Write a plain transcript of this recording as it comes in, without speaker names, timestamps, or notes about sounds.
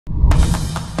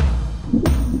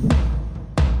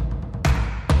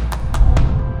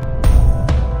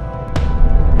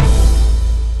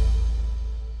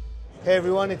Hey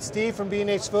everyone, it's Steve from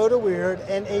B&H Photo. We're here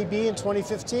at NAB in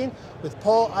 2015 with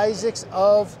Paul Isaacs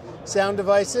of Sound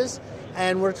Devices,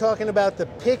 and we're talking about the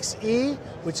PIX-E,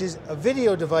 which is a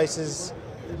video devices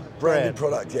branded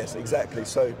product. Yes, exactly.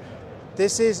 So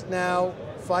this is now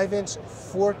 5-inch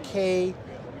 4K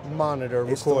monitor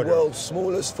recorder. It's the world's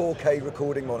smallest 4K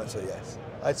recording monitor. Yes.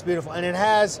 It's beautiful, and it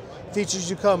has features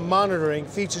you come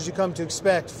to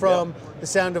expect from the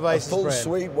Sound Devices brand. A full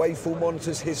suite, waveform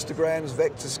monitors, histograms,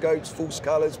 vector scopes, false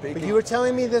colors, peaking. But you were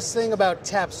telling me this thing about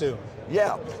tap zoom.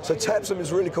 Yeah, so tap zoom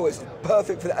is really cool. It's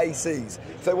perfect for the ACs.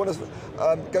 If they want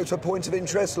to go to a point of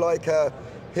interest like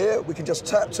here, we can just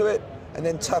tap to it and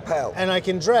then tap out. And I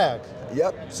can drag.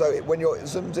 Yep, so when you're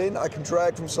zoomed in, I can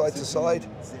drag from side to side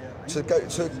to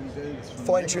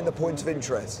fine-tune the point of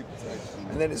interest.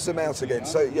 And then it's zoom out again.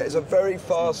 So yeah, it's a very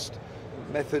fast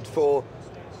method for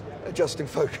adjusting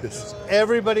focus.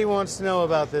 Everybody wants to know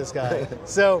about this guy.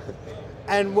 So,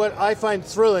 and what I find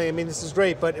thrilling, I mean, this is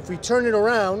great, but if we turn it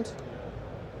around,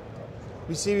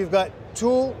 we see we've got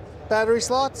dual battery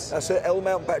slots. That's it,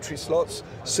 L-mount battery slots,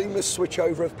 seamless switch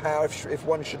over of power. If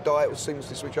one should die, it will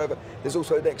seamlessly switch over. There's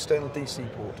also an external DC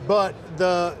port. But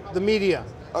the media.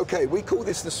 Okay, we call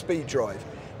this the speed drive.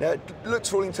 Now, it looks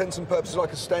for all intents and purposes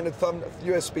like a standard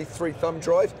USB 3 thumb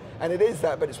drive, and it is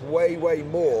that, but it's way, way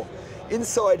more.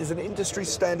 Inside is an industry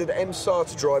standard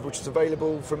SATA Drive, which is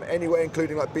available from anywhere,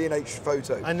 including like B&H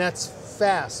Photo. And that's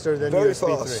faster than Very USB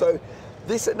 3. fast. So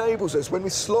this enables us, when we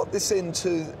slot this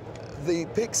into the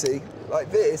PIX-E,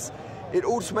 like this, it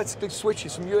automatically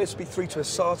switches from USB 3 to a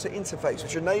SATA interface,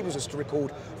 which enables us to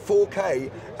record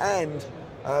 4K and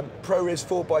ProRes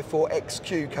 4x4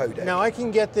 XQ codec. Now I can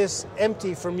get this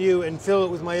empty from you and fill it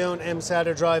with my own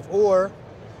SATA Drive, or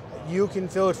you can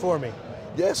fill it for me.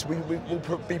 Yes, we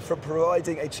will be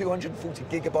providing a 240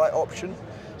 gigabyte option.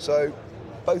 So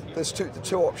there's the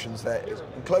two options there: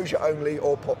 enclosure only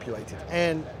or populated.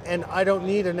 And I don't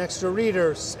need an extra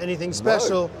reader, anything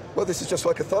special. No. Well, this is just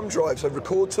like a thumb drive. So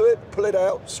record to it, pull it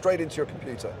out, straight into your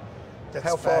computer. That's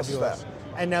How fast fabulous. is that?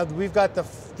 And now we've got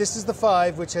this is the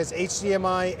 5, which has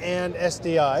HDMI and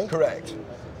SDI. Correct.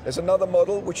 There's another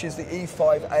model, which is the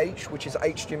E5H, which is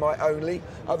HDMI only.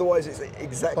 Otherwise, it's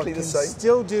exactly the same.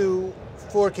 Still do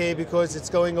 4K because it's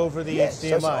going over the HDMI.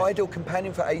 So it's an ideal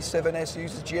companion for A7S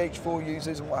users, GH4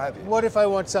 users, and what have you. What if I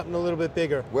want something a little bit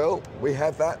bigger? Well, we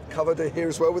have that covered here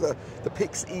as well with the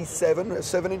PIX-E7, a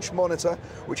 7-inch monitor,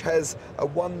 which has a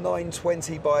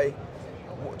 1920 by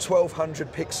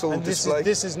 1200 pixel and display.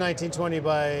 This is 1920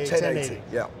 by 1080.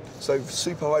 Yeah. So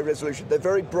super high resolution. They're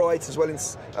very bright as well in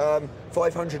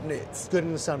 500 nits. Good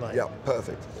in the sunlight. Yeah,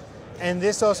 perfect. And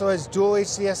this also has dual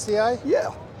HD SDI?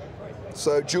 Yeah.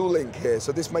 So dual link here.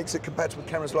 So this makes it compatible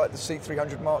with cameras like the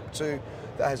C300 Mark II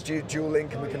that has dual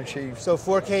link, and we can achieve. So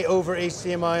 4K over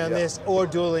HDMI on this, or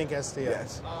dual link SDI.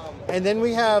 Yes. And then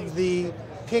we have the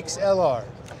PIX-LR.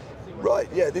 Right,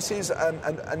 yeah, this is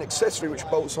an accessory which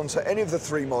bolts onto any of the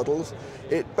 3 models.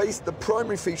 The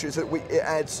primary feature is that it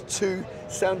adds 2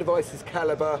 Sound Devices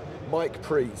caliber mic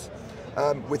pre's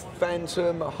with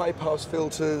phantom, high-pass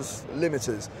filters,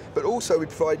 limiters. But also we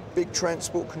provide big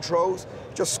transport controls,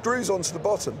 just screws onto the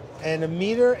bottom. And a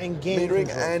meter and gain Metering,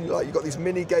 control. and you've got these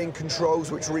mini gain controls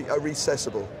which are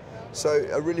recessible. So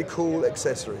a really cool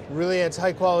accessory. Really adds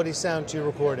high-quality sound to your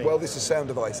recording. Well, this is Sound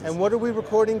Devices. And what are we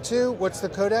recording to? What's the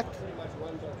codec?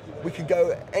 We can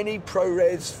go any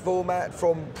ProRes format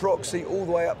from proxy all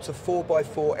the way up to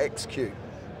 4x4 XQ.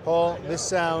 Paul, this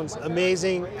sounds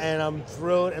amazing, and I'm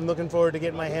thrilled and looking forward to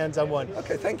getting my hands on one.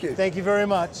 Okay, thank you. Thank you very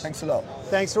much. Thanks a lot.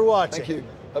 Thanks for watching. Thank you.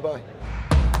 Bye-bye.